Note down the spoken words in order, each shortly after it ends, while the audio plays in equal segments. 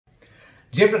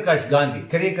Jayaprakash Gandhi,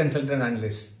 career consultant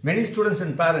analyst. Many students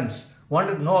and parents want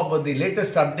to know about the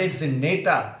latest updates in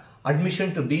NATA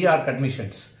admission to B.Arch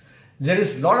admissions. There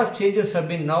is a lot of changes have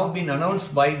now been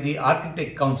announced by the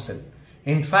Architect Council.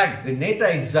 In fact, the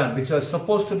NATA exam, which was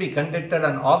supposed to be conducted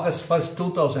on August 1st,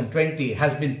 2020,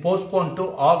 has been postponed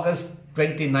to August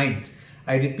 29th.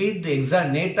 I repeat, the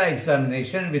NATA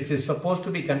examination, which is supposed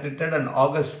to be conducted on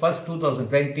August 1st,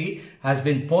 2020, has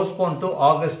been postponed to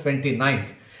August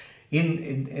 29th.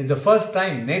 In the first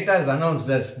time, NATA has announced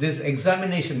that this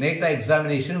NATA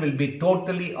examination will be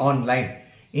totally online,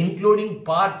 including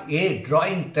Part A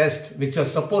drawing test, which was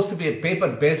supposed to be a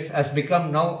paper-based, has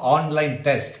become now online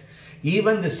test.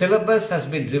 Even the syllabus has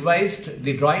been revised,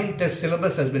 the drawing test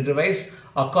syllabus has been revised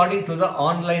according to the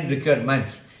online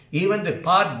requirements. Even the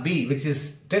Part B, which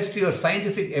is test your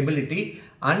scientific ability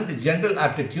and general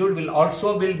aptitude, will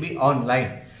be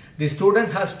online. The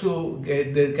student has to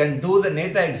can do the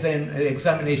NATA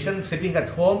examination sitting at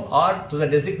home or to the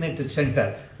designated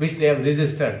center which they have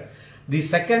registered. The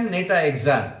second NATA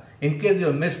exam, in case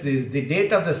you missed the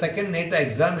date of the second NATA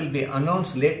exam will be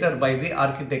announced later by the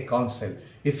Architect Council.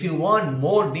 If you want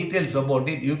more details about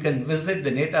it, you can visit the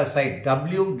NATA site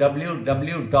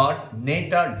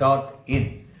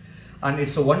www.nata.in. And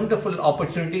it's a wonderful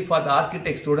opportunity for the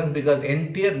architect students because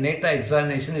entire NATA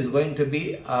examination is going to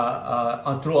be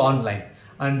through online.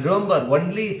 And remember,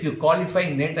 only if you qualify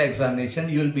in NATA examination,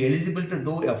 you will be eligible to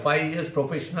do a 5 years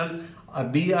professional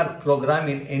B.Arch program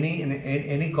in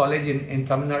any college in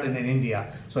Tamil Nadu and in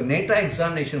India. So NATA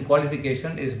examination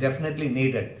qualification is definitely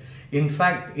needed. In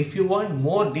fact, if you want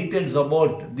more details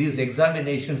about these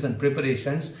examinations and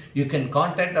preparations, you can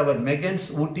contact our Megan's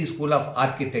Ooty School of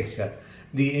Architecture.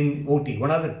 In Ooty, one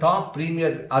of the top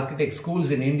premier architect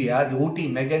schools in India, the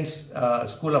Ooty Megan's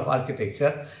School of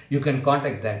Architecture, you can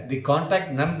contact that. The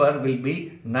contact number will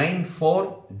be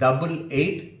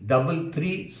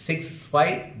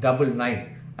 9488336599.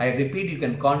 I repeat, you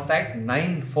can contact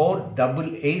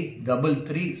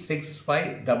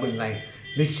 9488336599.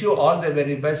 Wish you all the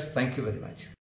very best. Thank you very much.